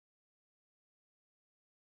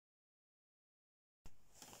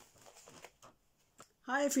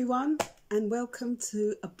Hi everyone, and welcome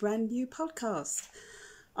to a brand new podcast.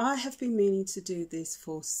 I have been meaning to do this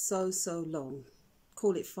for so long,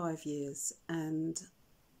 call it 5 years, and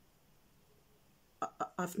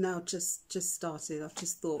I've now just started. I've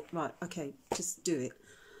just thought, right, okay, just do it.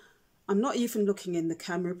 I'm not even looking in the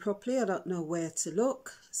camera properly. I don't know where to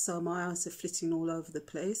look, so my eyes are flitting all over the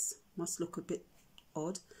place. Must look a bit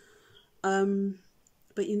odd,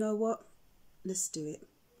 but you know what, let's do it.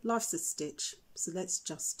 Life's a stitch, so let's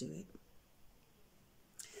just do it.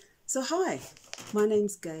 So hi, my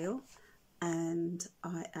name's Gail, and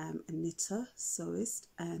I am a knitter, sewist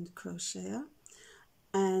and crocheter,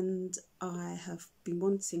 and I have been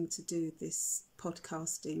wanting to do this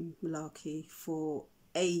podcasting malarkey for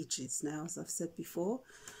ages now, as I've said before.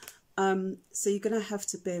 So you're going to have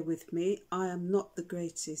to bear with me. I am not the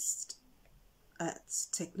greatest at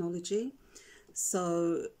technology,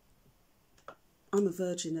 so I'm a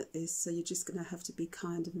virgin at this, so you're just going to have to be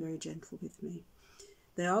kind and very gentle with me.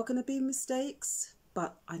 There are going to be mistakes,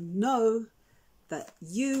 but I know that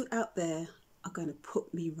you out there are going to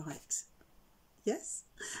put me right. Yes?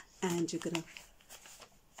 And you're going to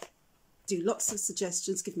do lots of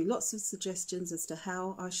suggestions, give me lots of suggestions as to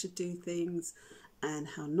how I should do things and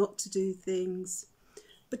how not to do things.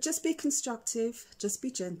 But just be constructive, just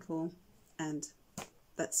be gentle, and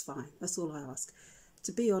that's fine. That's all I ask.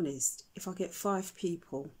 To be honest, if I get 5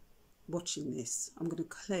 people watching this, I'm going to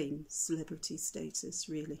claim celebrity status,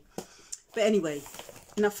 really. But anyway,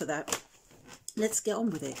 enough of that. Let's get on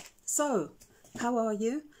with it. So, how are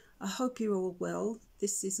you? I hope you're all well.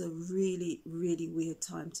 This is a really weird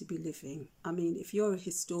time to be living. I mean, if you're a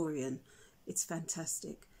historian, it's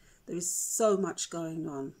fantastic. There is so much going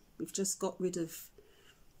on. We've just got rid of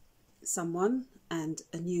someone and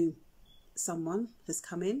a new someone has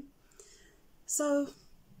come in. So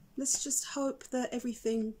let's just hope that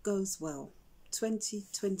everything goes well.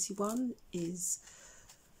 2021 is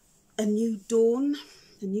a new dawn,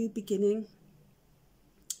 a new beginning,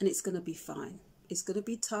 and it's going to be fine. It's going to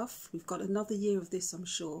be tough. We've got another year of this, I'm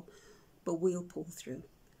sure, but we'll pull through.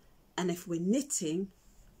 And if we're knitting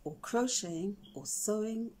or crocheting or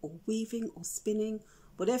sewing or weaving or spinning,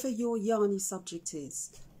 whatever your yarny subject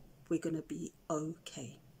is, we're going to be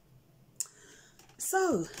okay.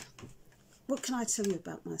 So, what can I tell you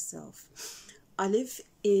about myself? I live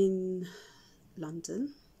in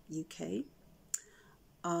London, UK.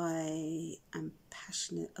 I am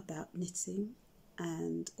passionate about knitting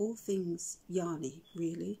and all things yarny,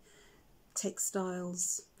 really.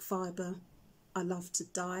 Textiles, fibre. I love to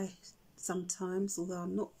dye sometimes, although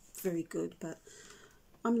I'm not very good, but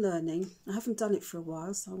I'm learning. I haven't done it for a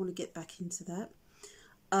while, so I want to get back into that.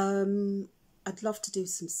 I'd love to do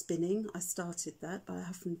some spinning. I started that, but I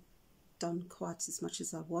haven't done quite as much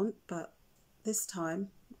as I want, but this time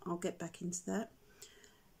I'll get back into that.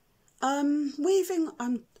 Weaving,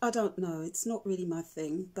 I don't know, it's not really my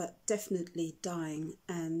thing, but definitely dyeing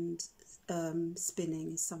and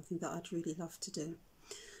spinning is something that I'd really love to do.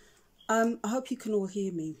 I hope you can all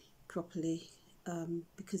hear me properly,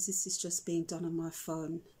 because this is just being done on my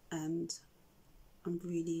phone and I'm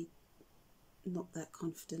really not that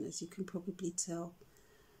confident, as you can probably tell.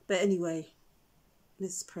 But anyway,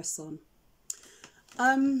 let's press on.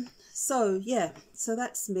 So yeah, so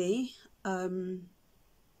that's me. I'm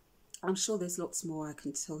sure there's lots more I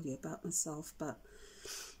can tell you about myself, but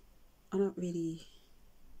I don't really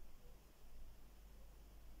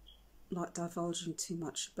like divulging too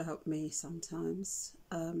much about me sometimes,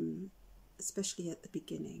 especially at the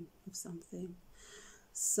beginning of something.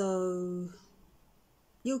 So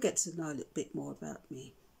you'll get to know a little bit more about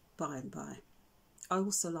me by and by. I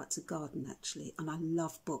also like to garden, actually, and I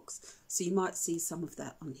love books, so you might see some of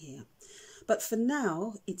that on here. But for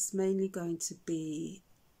now, it's mainly going to be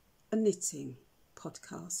a knitting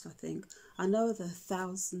podcast, I think. I know there are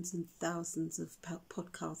thousands and thousands of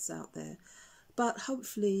podcasts out there, but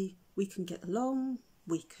hopefully we can get along,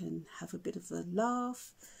 we can have a bit of a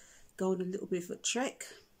laugh, go on a little bit of a trek,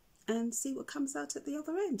 and see what comes out at the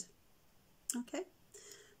other end. Okay,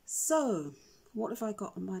 so what have I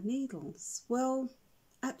got on my needles? Well,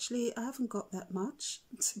 actually, I haven't got that much,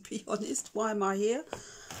 to be honest. Why am I here?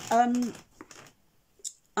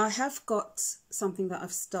 I have got something that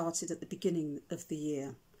I've started at the beginning of the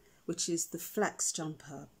year, which is the Flax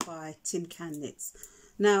jumper by Handknits.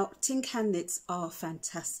 Now, Handknits are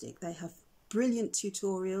fantastic. They have brilliant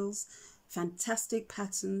tutorials, fantastic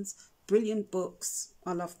patterns, brilliant books.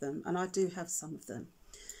 I love them, and I do have some of them.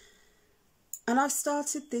 And I've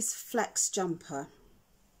started this Flax jumper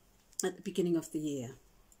at the beginning of the year.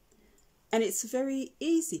 And it's a very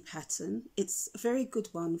easy pattern. It's a very good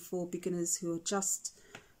one for beginners who are just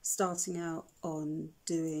starting out on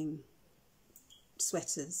doing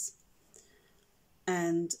sweaters,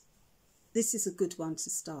 and this is a good one to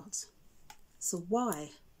start. So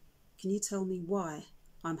why? Can you tell me why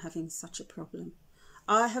I'm having such a problem?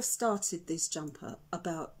 I have started this jumper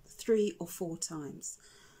about 3 or 4 times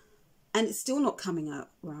and it's still not coming out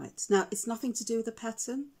right. Now, it's nothing to do with the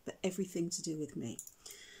pattern, but everything to do with me.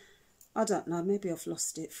 I don't know, maybe I've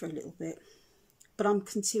lost it for a little bit, but I'm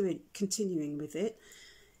continuing with it.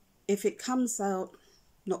 If it comes out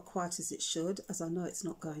not quite as it should, as I know it's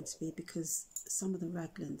not going to be, because some of the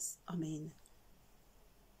raglans, I mean,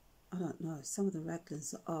 I don't know, some of the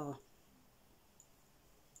raglans are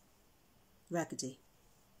raggedy.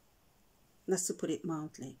 That's to put it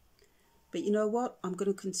mildly. But you know what? I'm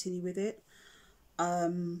going to continue with it.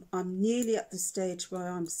 I'm nearly at the stage where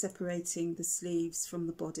I'm separating the sleeves from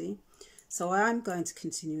the body. So I am going to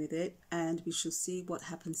continue with it and we shall see what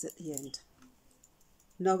happens at the end.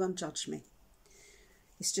 No one judge me.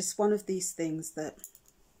 It's just one of these things that,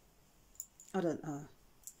 I don't know,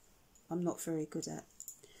 I'm not very good at.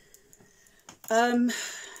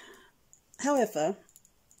 However,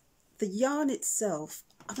 the yarn itself,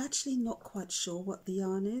 I'm actually not quite sure what the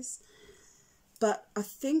yarn is, but I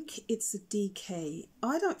think it's a DK.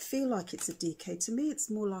 I don't feel like it's a DK. To me, it's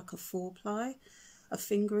more like a 4-ply, a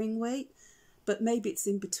fingering weight, but maybe it's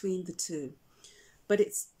in between the two. But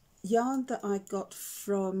it's yarn that I got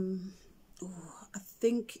from, oh, I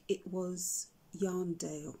think it was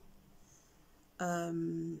Yarndale,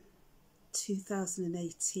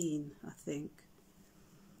 2018, I think.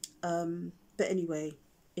 But anyway,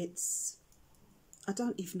 it's, I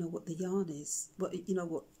don't even know what the yarn is. What, you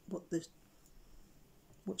know, what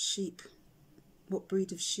sheep, what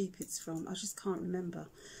breed of sheep it's from. I just can't remember.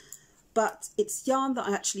 But it's yarn that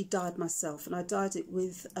I actually dyed myself, and I dyed it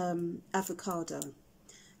with avocado.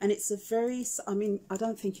 And it's a very, I mean, I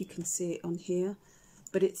don't think you can see it on here,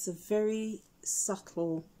 but it's a very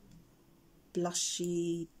subtle,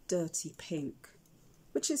 blushy, dirty pink,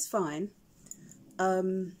 which is fine.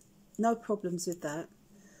 No problems with that.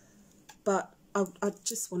 But I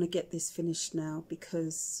just want to get this finished now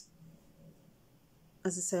because,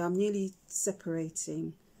 as I say, I'm nearly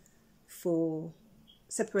separating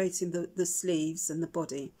the sleeves and the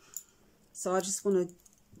body. So I just want to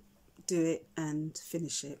do it and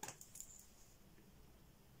finish it.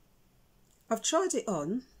 I've tried it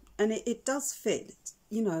on and it does fit.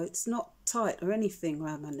 You know, it's not tight or anything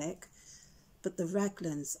around my neck, but the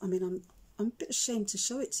raglans, I mean, I'm a bit ashamed to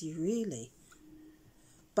show it to you really,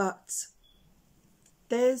 but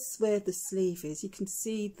there's where the sleeve is. You can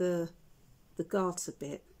see the garter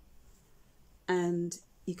bit, and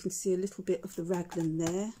you can see a little bit of the raglan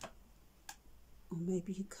there, or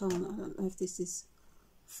maybe you can't. I don't know if this is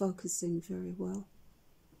focusing very well.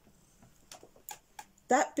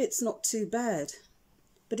 That bit's not too bad,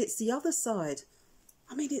 but it's the other side.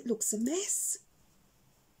 I mean, it looks a mess.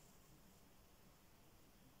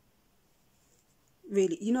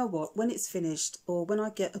 Really, you know what, when it's finished, or when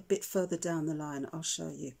I get a bit further down the line, I'll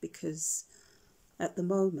show you, because at the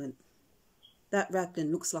moment that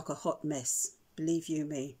raglan looks like a hot mess, believe you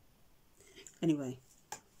me. Anyway,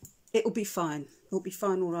 it'll be fine. It'll be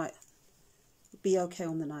fine, all right. It'll be okay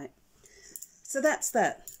on the night. So that's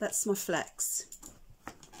that. That's my flax.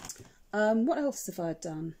 What else have I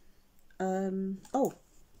done? Oh,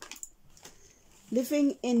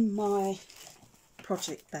 living in my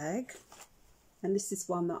project bag, and this is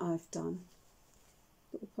one that I've done.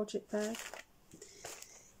 Little project bag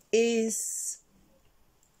is.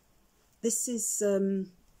 This is a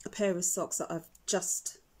pair of socks that I've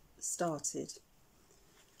just started,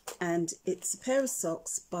 and it's a pair of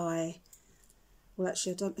socks by, well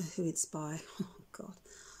actually I don't know who it's by, oh god,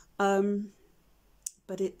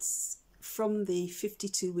 but it's from the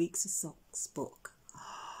 52 Weeks of Socks book.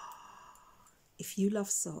 If you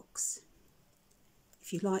love socks,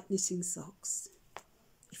 if you like knitting socks,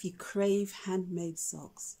 if you crave handmade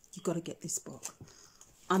socks, you've got to get this book.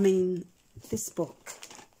 I mean, this book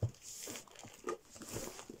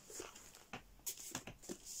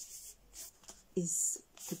is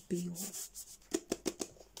the be-all.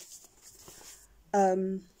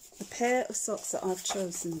 The pair of socks that I've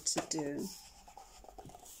chosen to do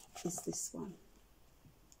is this one.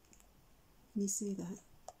 Can you see that?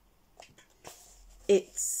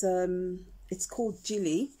 It's called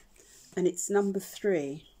Jili, and it's number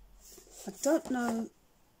 3. I don't know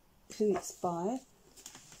who it's by.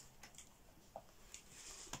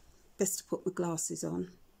 Best to put my glasses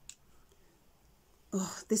on.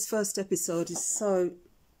 Oh, this first episode is so...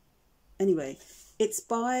 Anyway, it's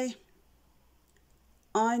by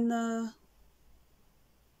Ainur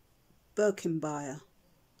Berkimbayeva.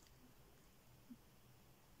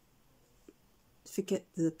 forget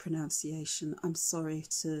the pronunciation. I'm sorry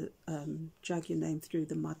to drag your name through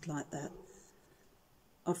the mud like that.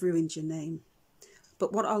 I've ruined your name.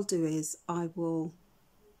 But what I'll do is I will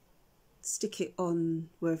stick it on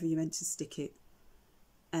wherever you're meant to stick it.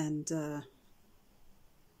 And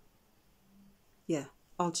yeah,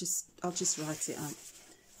 I'll just write it out,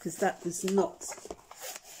 because that was not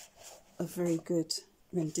a very good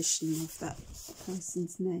rendition of that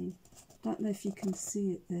person's name. Don't know if you can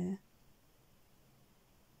see it there.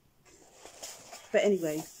 But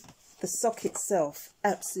anyway, the sock itself,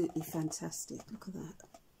 absolutely fantastic. Look at that.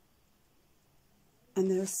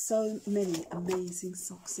 And there are so many amazing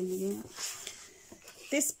socks in here.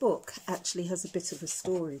 This book actually has a bit of a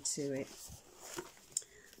story to it.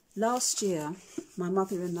 Last year, my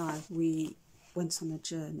mother and I, we went on a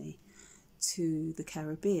journey to the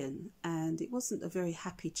Caribbean, and it wasn't a very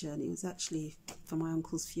happy journey. It was actually for my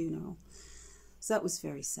uncle's funeral. So that was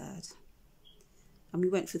very sad. And we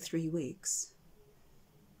went for 3 weeks.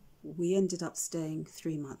 We ended up staying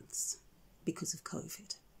 3 months because of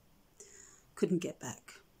COVID. Couldn't get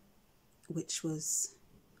back, which was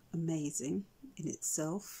amazing in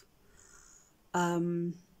itself.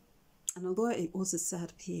 And although it was a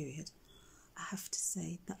sad period, I have to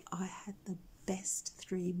say that I had the best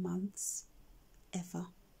 3 months ever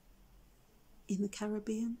in the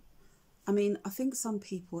Caribbean. I mean, I think some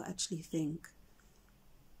people actually think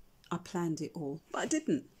I planned it all, but I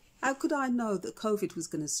didn't. How could I know that COVID was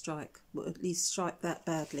going to strike, or at least strike that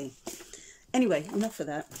badly? Anyway, enough of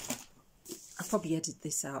that. I'll probably edit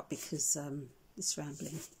this out because it's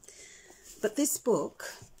rambling. But this book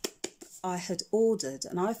I had ordered,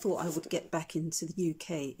 and I thought I would get back into the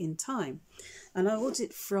UK in time. And I ordered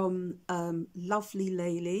it from lovely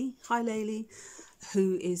Laine. Hi Laine,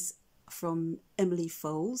 who is from Emily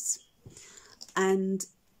Foles. And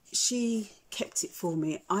she kept it for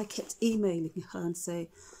me. I kept emailing her and saying,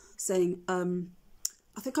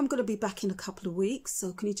 I think I'm going to be back in a couple of weeks,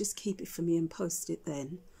 so can you just keep it for me and post it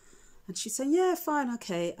then? And she'd say, yeah, fine,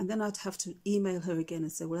 okay. And then I'd have to email her again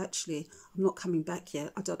and say, well, actually, I'm not coming back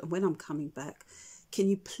yet. I don't know when I'm coming back. Can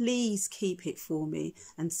you please keep it for me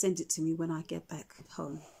and send it to me when I get back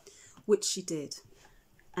home? Which she did.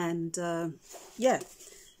 And yeah,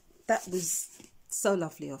 that was so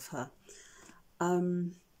lovely of her.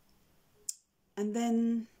 And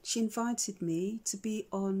then she invited me to be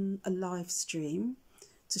on a live stream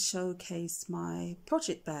to showcase my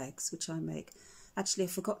project bags, which I make. Actually, I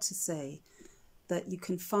forgot to say that you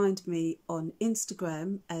can find me on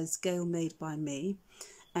Instagram as GailMadeByMe,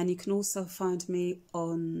 and you can also find me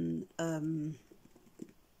on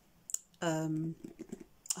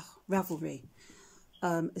Ravelry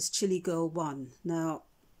as Chiligirl1. Now,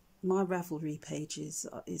 my Ravelry pages,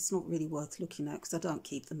 it's not really worth looking at because I don't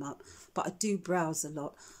keep them up, but I do browse a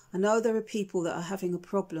lot. I know there are people that are having a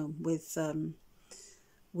problem with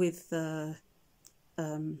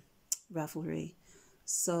Ravelry,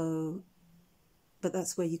 so, but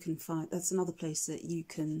that's where you can find, that's another place that you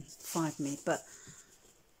can find me. But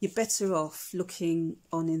you're better off looking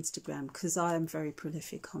on Instagram because I am very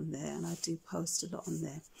prolific on there and I do post a lot on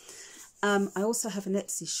there. I also have an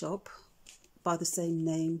Etsy shop by the same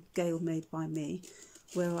name, GailMadeByMe,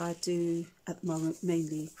 where I do at the moment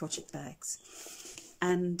mainly project bags.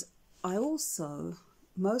 And I also,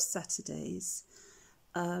 most Saturdays,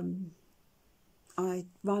 I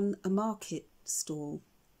run a market stall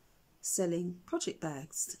selling project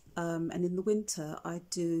bags. And in the winter, I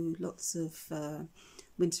do lots of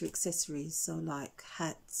winter accessories, so like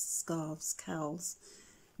hats, scarves, cowls,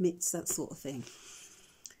 mitts, that sort of thing.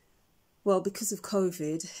 Well, because of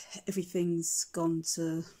COVID, everything's gone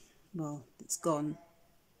to, well, it's gone.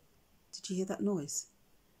 Did you hear that noise?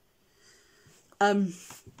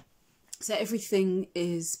 So everything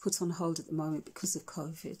is put on hold at the moment because of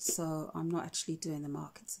COVID. So I'm not actually doing the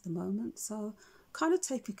markets at the moment. So kind of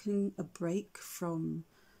taking a break from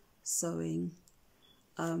sewing.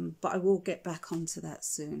 But I will get back onto that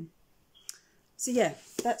soon. So yeah,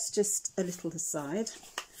 that's just a little aside.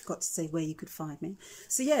 Forgot to say where you could find me.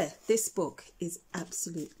 So yeah, this book is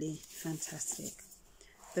absolutely fantastic.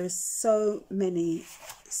 There are so many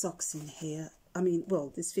socks in here. I mean,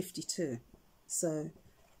 well, there's 52. So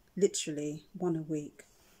literally one a week.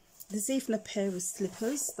 There's even a pair of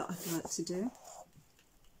slippers that I'd like to do.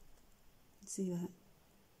 See that?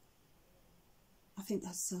 I think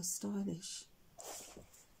that's so stylish.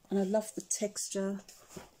 And I love the texture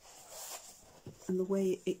and the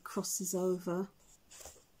way it crosses over.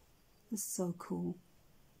 It's so cool.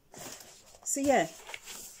 So yeah,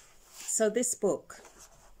 so this book,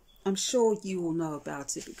 I'm sure you all know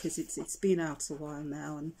about it because it's been out a while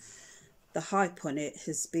now, and the hype on it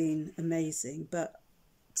has been amazing, but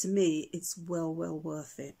to me it's well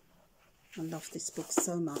worth it. I love this book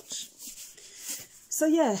so much. So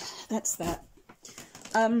yeah, that's that.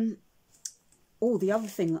 Oh, the other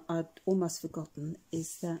thing I'd almost forgotten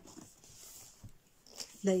is that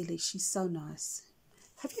Laine, she's so nice.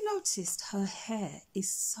 Have you noticed her hair is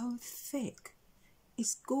so thick?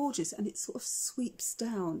 It's gorgeous, and it sort of sweeps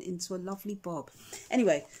down into a lovely bob.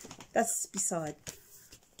 Anyway, that's beside.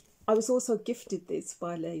 I was also gifted this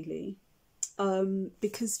by Laine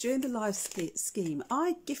because during the live scheme,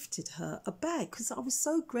 I gifted her a bag because I was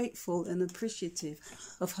so grateful and appreciative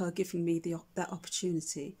of her giving me that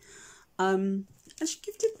opportunity. And she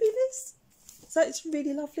gifted me this. So it's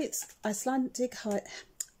really lovely. It's Icelandic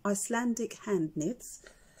Handknits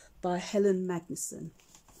by Helene Magnusson.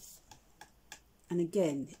 And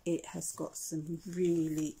again, it has got some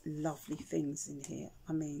really lovely things in here.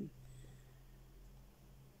 I mean,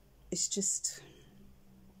 it's just,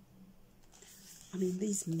 I mean,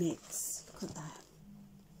 these mitts, look at that.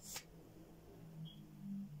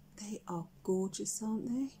 They are gorgeous, aren't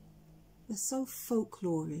they? They're so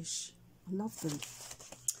folklorish. I love them.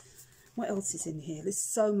 What else is in here? There's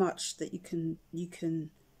so much that you can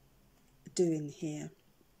do in here.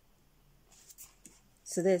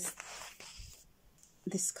 So there's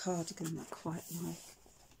this cardigan I quite like.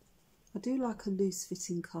 I do like a loose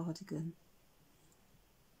fitting cardigan.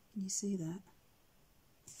 Can you see that?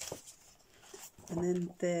 And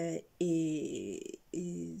then there is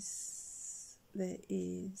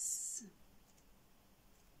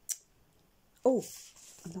oh,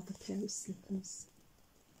 another pair of slippers.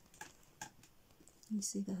 Can you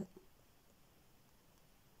see that?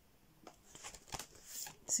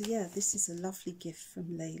 So yeah, this is a lovely gift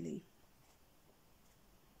from Laine.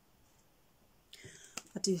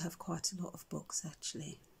 I do have quite a lot of books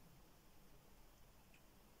actually.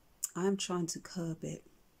 I am trying to curb it,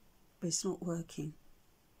 but it's not working.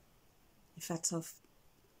 In fact,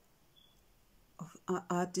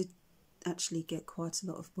 I did actually get quite a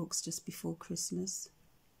lot of books just before Christmas.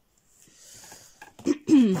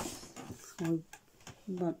 We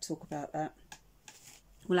won't talk about that.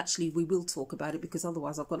 Well, actually, we will talk about it because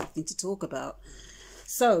otherwise I've got nothing to talk about.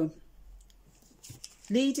 So,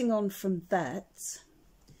 leading on from that,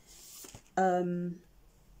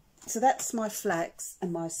 so that's my flax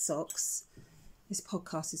and my socks. This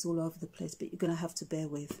podcast is all over the place, but you're going to have to bear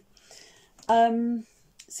with. So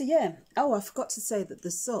yeah, oh, I forgot to say that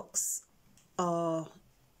the socks are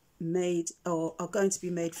made, or are going to be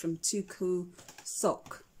made from Strokkur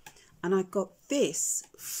sock. And I got this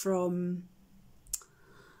from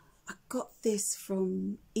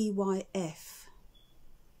EYF.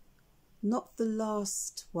 Not the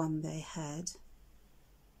last one they had,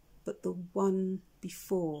 but the one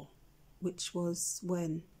before, which was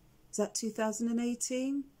when? Is that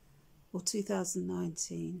 2018 or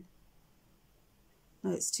 2019?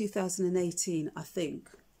 No, it's 2018, I think.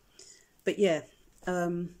 But yeah,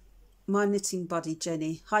 my knitting buddy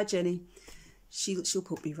Jenny, hi Jenny, she'll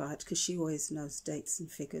put me right because she always knows dates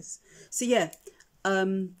and figures. So yeah,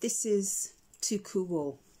 this is Strokkur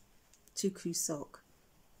wool, Strokkur sock.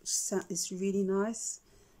 It's really nice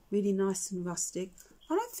and rustic.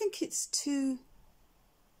 I don't think it's too,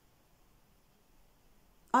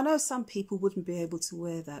 I know some people wouldn't be able to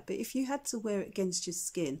wear that, but if you had to wear it against your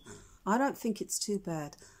skin, I don't think it's too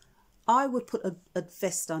bad. I would put a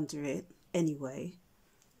vest under it anyway,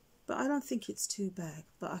 but I don't think it's too bad.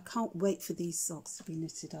 But I can't wait for these socks to be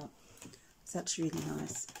knitted up. So that's really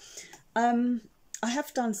nice. I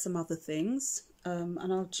have done some other things,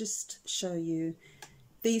 and I'll just show you.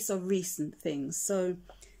 These are recent things. So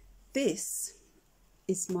this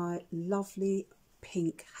is my lovely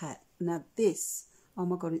pink hat. Now this, oh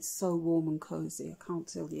my god, it's so warm and cozy, I can't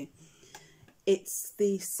tell you. It's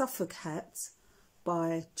the Suffolk Hat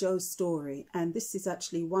by Jo Storie, and this is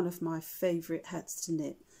actually one of my favourite hats to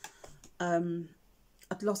knit.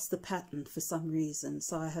 I'd lost the pattern for some reason,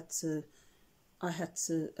 so I had to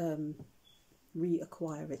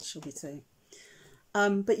reacquire it, shall we say.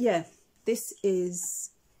 But yeah, this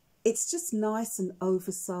is, it's just nice and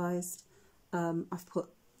oversized. I've put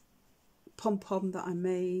pom-pom that I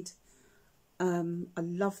made. I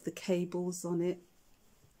love the cables on it.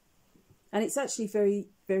 And it's actually very,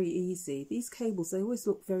 very easy. These cables, they always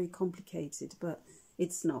look very complicated, but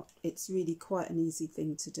it's not. It's really quite an easy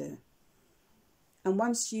thing to do. And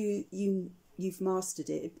once you've mastered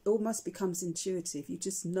it, it almost becomes intuitive. You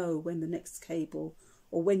just know when the next cable,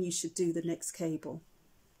 or when you should do the next cable.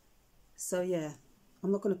 So yeah,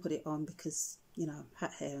 I'm not going to put it on because, you know,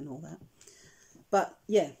 hat hair and all that. But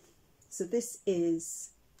yeah, so this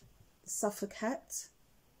is the Suffolk Hat.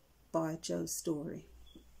 by Jo Storie.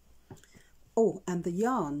 Oh, and the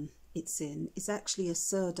yarn it's in is actually a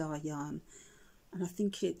Sirdar yarn, and I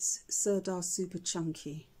think it's Sirdar Super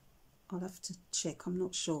Chunky. I'll have to check, I'm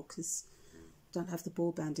not sure because I don't have the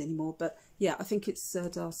ball band anymore, but yeah, I think it's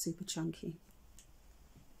Sirdar Super Chunky.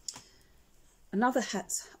 Another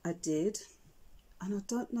hat I did, and I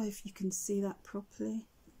don't know if you can see that properly.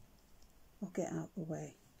 I'll get out of the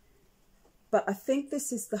way. But I think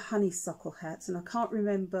this is the Honeysuckle Hat, and I can't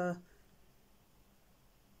remember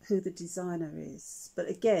who the designer is. But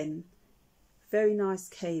again, very nice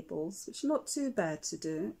cables, which are not too bad to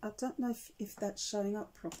do. I don't know if that's showing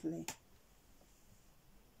up properly.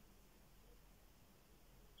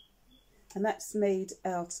 And that's made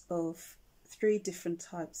out of 3 different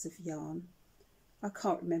types of yarn. I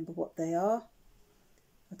can't remember what they are.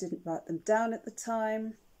 I didn't write them down at the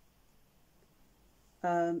time.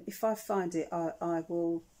 If I find it, I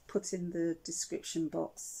will put in the description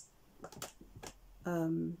box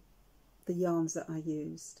the yarns that I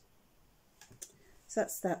used. So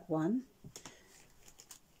that's that one.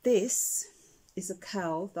 This is a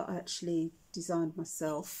cowl that I actually designed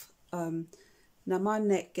myself. Now my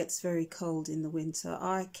neck gets very cold in the winter.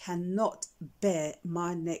 I cannot bear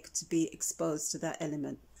my neck to be exposed to that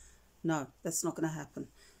element. No, that's not going to happen.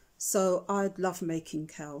 So I love making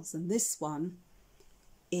cowls, and this one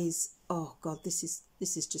is, oh god, this is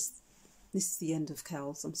the end of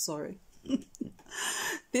cowls, I'm sorry.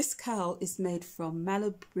 This cowl is made from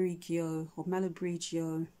Malabrigio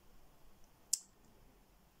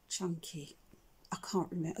Chunky. I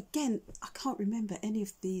can't remember, again, I can't remember any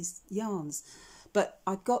of these yarns, but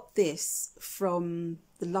I got this from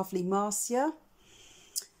the lovely Marcia.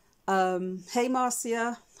 Hey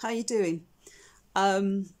Marcia, how you doing?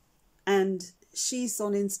 And she's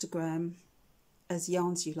on Instagram as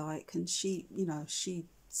Yarns You Like, and she, you know, she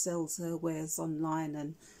sells her wares online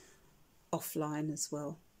and offline as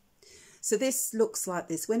well. So this looks like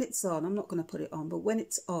this when it's on. I'm not going to put it on, but when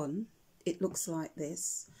it's on, it looks like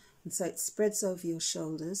this. And so it spreads over your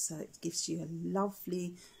shoulders, so it gives you a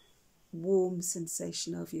lovely warm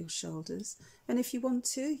sensation over your shoulders. And if you want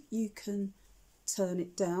to, you can turn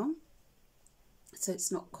it down so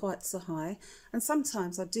it's not quite so high. And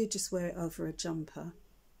sometimes I do just wear it over a jumper,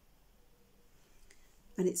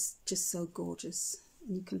 and it's just so gorgeous.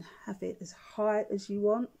 And you can have it as high as you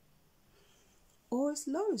want or as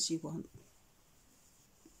low as you want.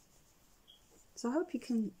 So I hope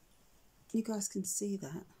you guys can see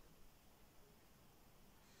that.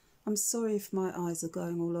 I'm sorry if my eyes are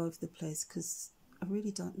going all over the place because I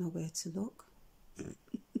really don't know where to look.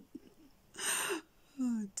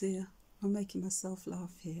 Oh dear, I'm making myself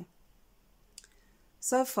laugh here.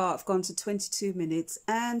 So far I've gone to 22 minutes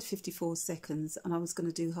and 54 seconds, and I was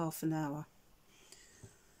going to do half an hour.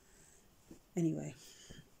 Anyway,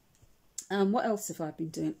 what else have I been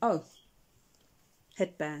doing? Oh,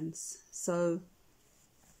 headbands. So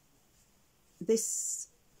this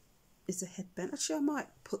is a headband. Actually, I might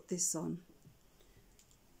put this on.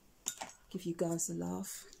 Give you guys a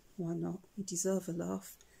laugh. Why not? You deserve a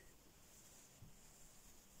laugh.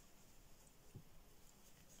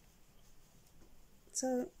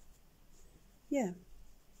 So, yeah.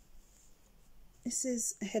 This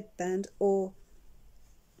is a headband or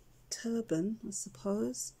turban, I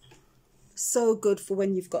suppose. So good for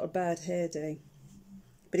when you've got a bad hair day.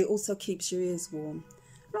 But it also keeps your ears warm.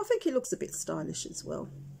 And I think it looks a bit stylish as well.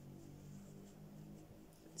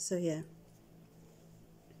 So yeah.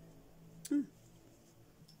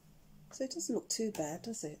 So it doesn't look too bad,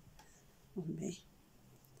 does it, on me?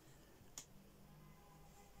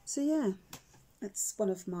 So yeah, that's one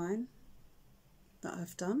of mine that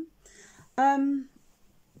I've done. And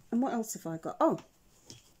what else have I got? Oh,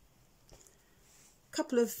 a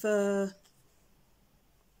couple of, oh,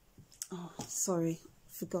 sorry,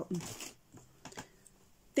 forgotten.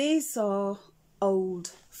 These are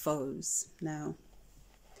old faux now,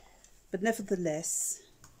 but nevertheless,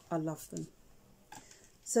 I love them.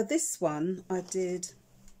 So this one I did,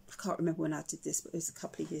 I can't remember when I did this, but it was a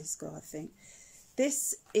couple of years ago, I think.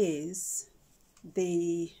 This is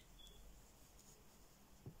the,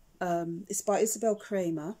 it's by Isabell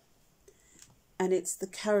Kraemer, and it's the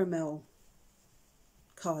caramel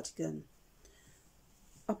cardigan.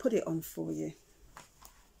 I'll put it on for you.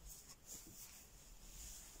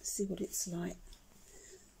 See what it's like.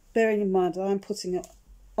 Bearing in mind I'm putting it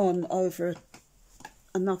on over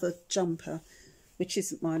another jumper, which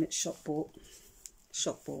isn't mine, it's shop bought.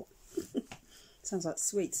 Shop bought. Sounds like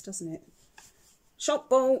sweets, doesn't it? Shop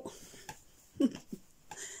bought.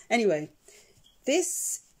 Anyway,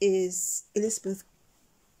 this is Isabell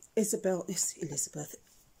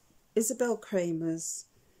Kraemer's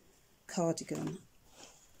cardigan.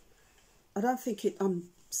 I don't think I'm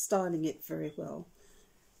styling it very well,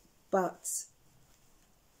 but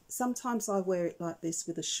sometimes I wear it like this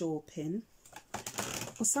with a shawl pin,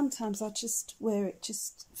 or sometimes I just wear it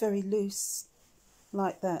just very loose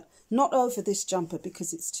like that. Not over this jumper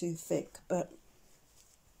because it's too thick, but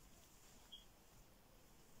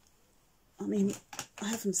I mean, I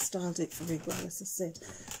haven't styled it very well, as I said,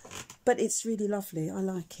 but it's really lovely. I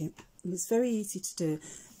like it. It was very easy to do.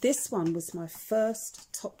 This one was my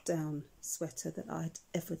first top-down sweater that I'd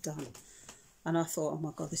ever done. And I thought, oh my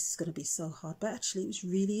God, this is going to be so hard. But actually, it was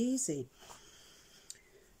really easy.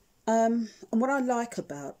 And what I like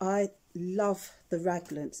about, I love the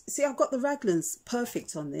raglans. See, I've got the raglans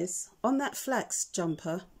perfect on this. On that flax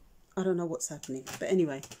jumper, I don't know what's happening. But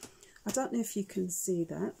anyway, I don't know if you can see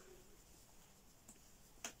that.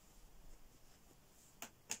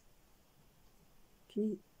 Can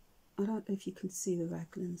you? I don't know if you can see the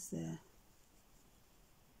raglans there.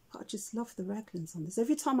 I just love the raglans on this.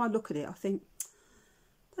 Every time I look at it, I think,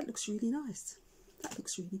 that looks really nice. That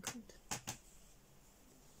looks really good.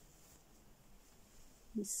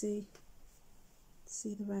 You see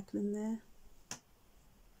the raglan there?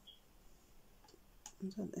 I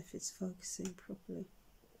don't know if it's focusing properly.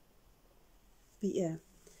 But yeah,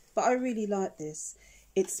 but I really like this.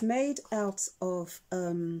 It's made out of,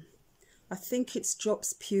 I think it's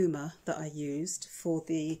Drops Puma that I used for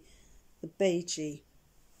the beigey,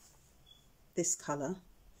 this colour,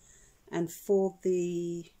 and for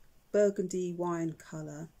the burgundy wine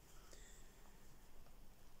colour,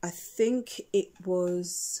 I think it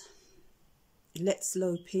was Let's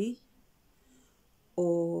Lopey,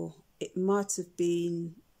 or it might have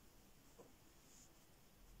been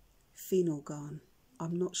Phenol Garn.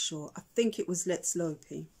 I'm not sure. I think it was Let's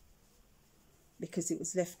Lopey, because it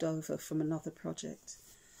was left over from another project.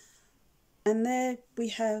 And there we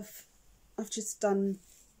have, I've just done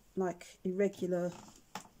like irregular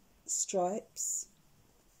stripes.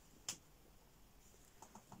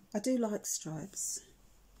 I do like stripes.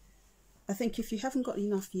 I think if you haven't got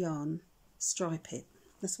enough yarn, stripe it.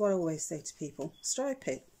 That's what I always say to people, stripe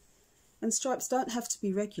it. And stripes don't have to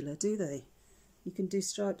be regular, do they? You can do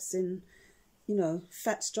stripes in, you know,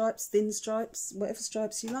 fat stripes, thin stripes, whatever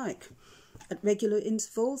stripes you like, at regular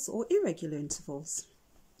intervals or irregular intervals.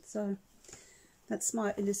 So that's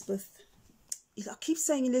my Elizabeth, I keep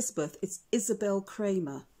saying Elizabeth, it's Isabell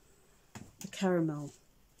Kraemer, the caramel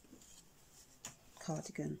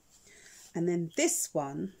cardigan. And then this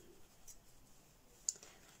one,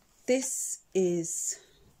 this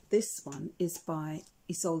one is by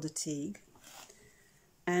Ysolda Teague,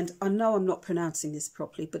 and I know I'm not pronouncing this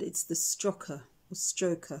properly, but it's the Strokkur or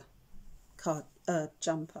Strokkur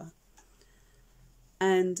jumper.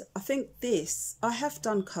 And I think this, I have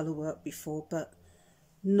done colour work before, but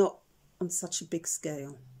not on such a big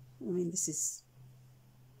scale. I mean, this is,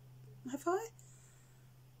 have I?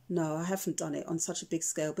 No, I haven't done it on such a big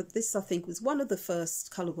scale, but this I think was one of the first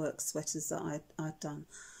colour work sweaters that I'd done.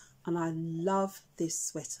 And I love this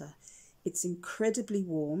sweater. It's incredibly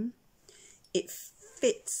warm. It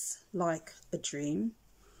fits like a dream.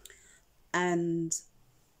 And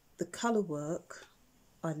the colour work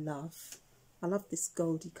I love. I love this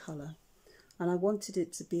goldy colour. And I wanted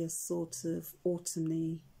it to be a sort of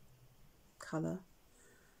autumny colour.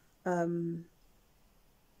 You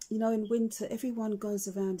know, in winter, everyone goes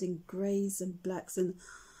around in greys and blacks, and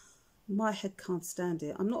my head can't stand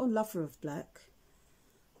it. I'm not a lover of black.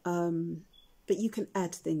 But you can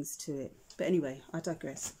add things to it. But anyway, I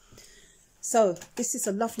digress. So this is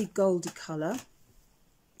a lovely goldy colour,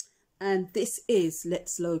 and this is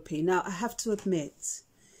Let's Lopey. Now I have to admit,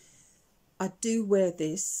 I do wear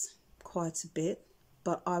this quite a bit,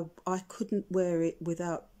 but I couldn't wear it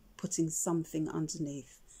without putting something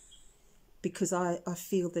underneath, because I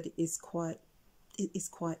feel that it is quite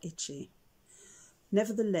itchy.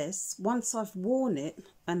 Nevertheless, once I've worn it,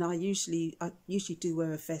 and I usually do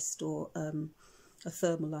wear a vest or a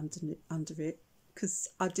thermal under it, because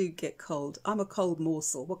I do get cold. I'm a cold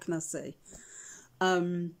morsel, what can I say?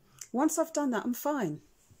 Once I've done that, I'm fine,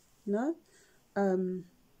 you know?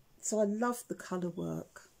 So I love the colour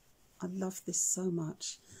work. I love this so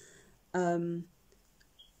much. And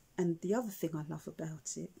the other thing I love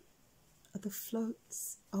about it are the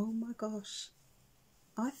floats. Oh my gosh.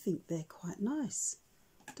 I think they're quite nice,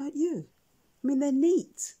 don't you? I mean, they're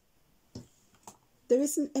neat. There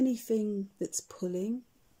isn't anything that's pulling,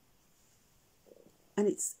 and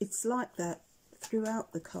it's like that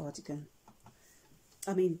throughout the cardigan.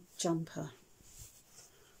 I mean, jumper.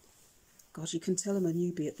 God, you can tell I'm a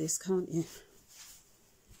newbie at this, can't you?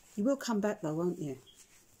 You will come back though, won't you?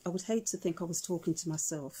 I would hate to think I was talking to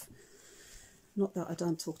myself. Not that I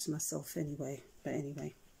don't talk to myself anyway, but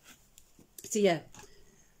anyway. So yeah,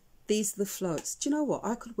 these are the floats. Do you know what?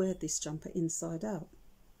 I could wear this jumper inside out.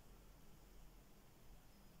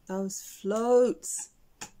 Those floats.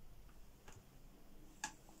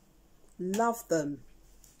 Love them.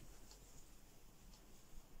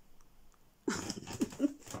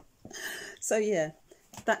 So yeah,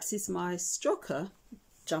 that is my Strokkur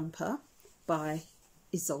jumper by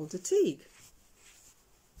Ysolda Teague.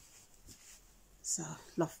 So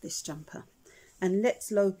love this jumper. And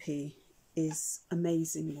Let's Lopi is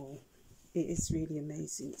amazing wool. It is really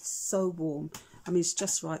amazing. It's so warm. I mean, it's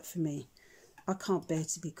just right for me. I can't bear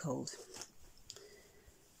to be cold.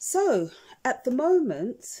 So at the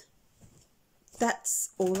moment, that's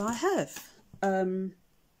all I have.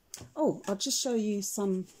 Oh, I'll just show you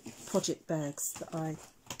some project bags that I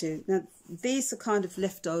do. Now, these are kind of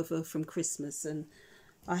left over from Christmas, and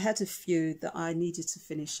I had a few that I needed to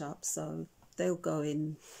finish up, so they'll go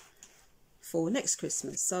in for next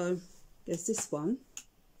Christmas. So there's this one.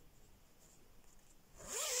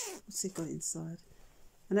 What's it got inside?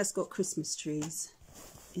 And that's got Christmas trees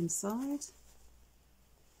inside.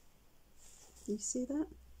 You see that?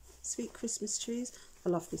 Sweet Christmas trees. I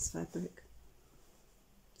love this fabric.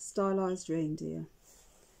 Stylized reindeer.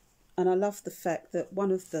 And I love the fact that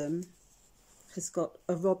one of them has got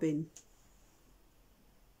a robin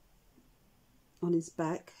on his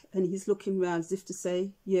back, and he's looking round as if to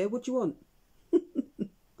say, yeah, what do you want?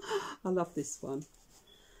 I love this one.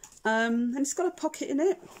 And it's got a pocket in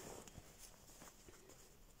it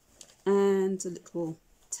and a little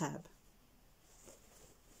tab.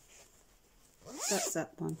 That's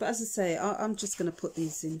that one. But as I say, I'm just going to put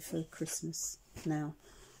these in for Christmas now,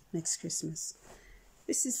 next Christmas.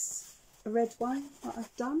 This is a red one that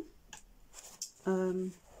I've done.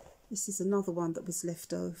 This is another one that was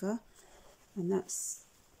left over, and that's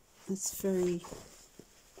very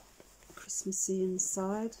Christmassy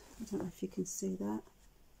inside. I don't know if you can see that.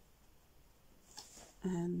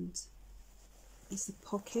 And there's a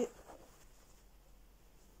pocket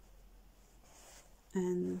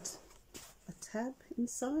and a tab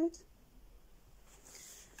inside.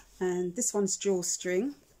 And this one's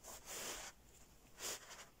drawstring.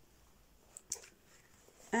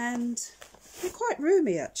 And they're quite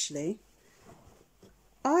roomy actually.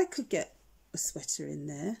 I could get a sweater in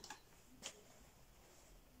there.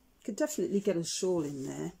 Could definitely get a shawl in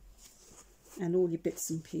there and all your bits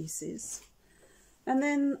and pieces. And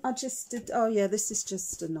then I just did, oh yeah, this is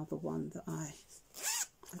just another one that I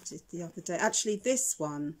did the other day. Actually, this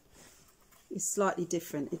one is slightly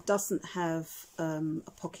different. It doesn't have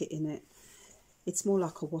a pocket in it. It's more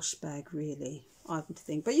like a wash bag really, I would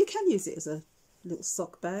think. But you can use it as a little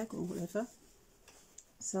sock bag or whatever.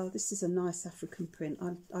 So this is a nice African print.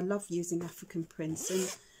 I love using African prints,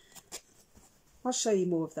 and I'll show you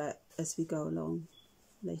more of that as we go along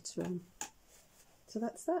later on. So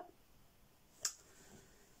that's that.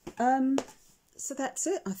 So that's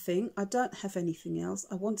it, I think. I don't have anything else.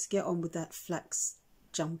 I want to get on with that flax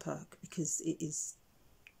jumper because it's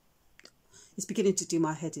beginning to do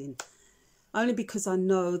my head in. Only because I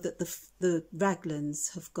know that the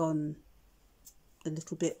raglans have gone a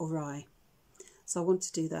little bit awry. So I want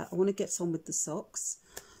to do that. I want to get on with the socks.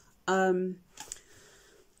 I'm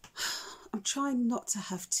trying not to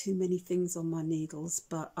have too many things on my needles,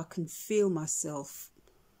 but I can feel myself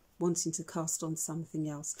wanting to cast on something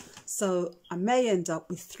else. So I may end up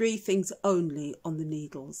with 3 things only on the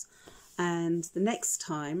needles. And the next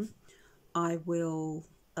time I will,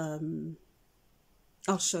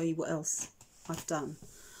 I'll show you what else I've done.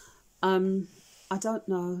 I don't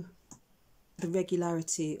know the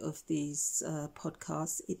regularity of these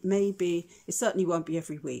podcasts. It may be, it certainly won't be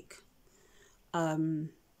every week.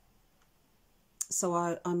 So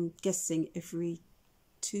I'm guessing every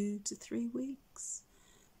 2 to 3 weeks,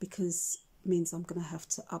 because it means I'm going to have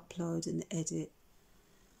to upload and edit,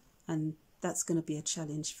 and that's going to be a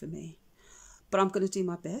challenge for me. But I'm going to do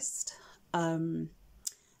my best. And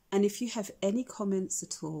if you have any comments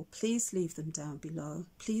at all, please leave them down below.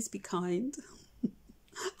 Please be kind.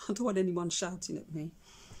 I don't want anyone shouting at me.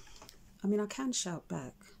 I mean, I can shout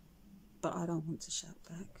back, but I don't want to shout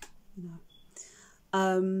back, you know.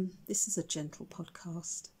 This is a gentle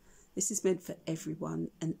podcast. This is meant for everyone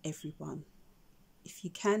and everyone. If you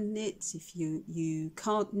can knit, if you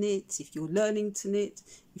can't knit, if you're learning to knit,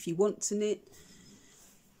 if you want to knit,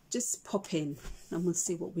 just pop in and we'll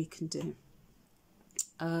see what we can do.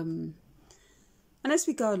 And as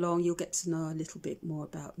we go along, you'll get to know a little bit more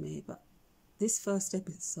about me. But this first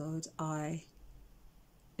episode,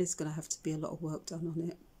 there's going to have to be a lot of work done on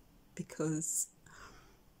it, because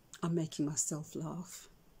I'm making myself laugh.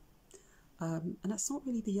 and that's not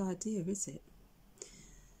really the idea, is it?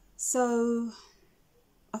 So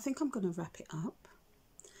I think I'm going to wrap it up.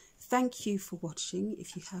 Thank you for watching,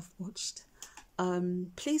 if you have watched.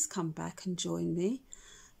 Please come back and join me,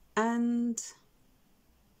 and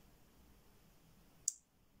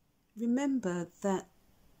remember that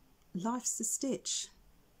life's a stitch,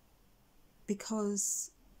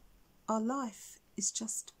 because our life is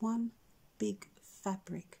just one big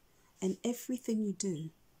fabric, and everything you do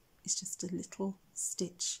is just a little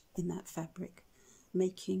stitch in that fabric,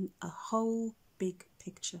 making a whole big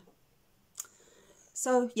picture.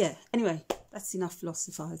 So yeah, anyway, that's enough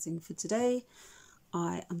philosophizing for today.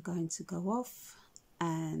 I am going to go off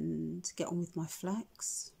and get on with my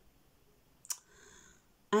flax,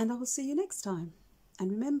 and I will see you next time.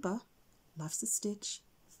 And remember, life's a stitch.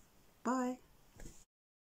 Bye.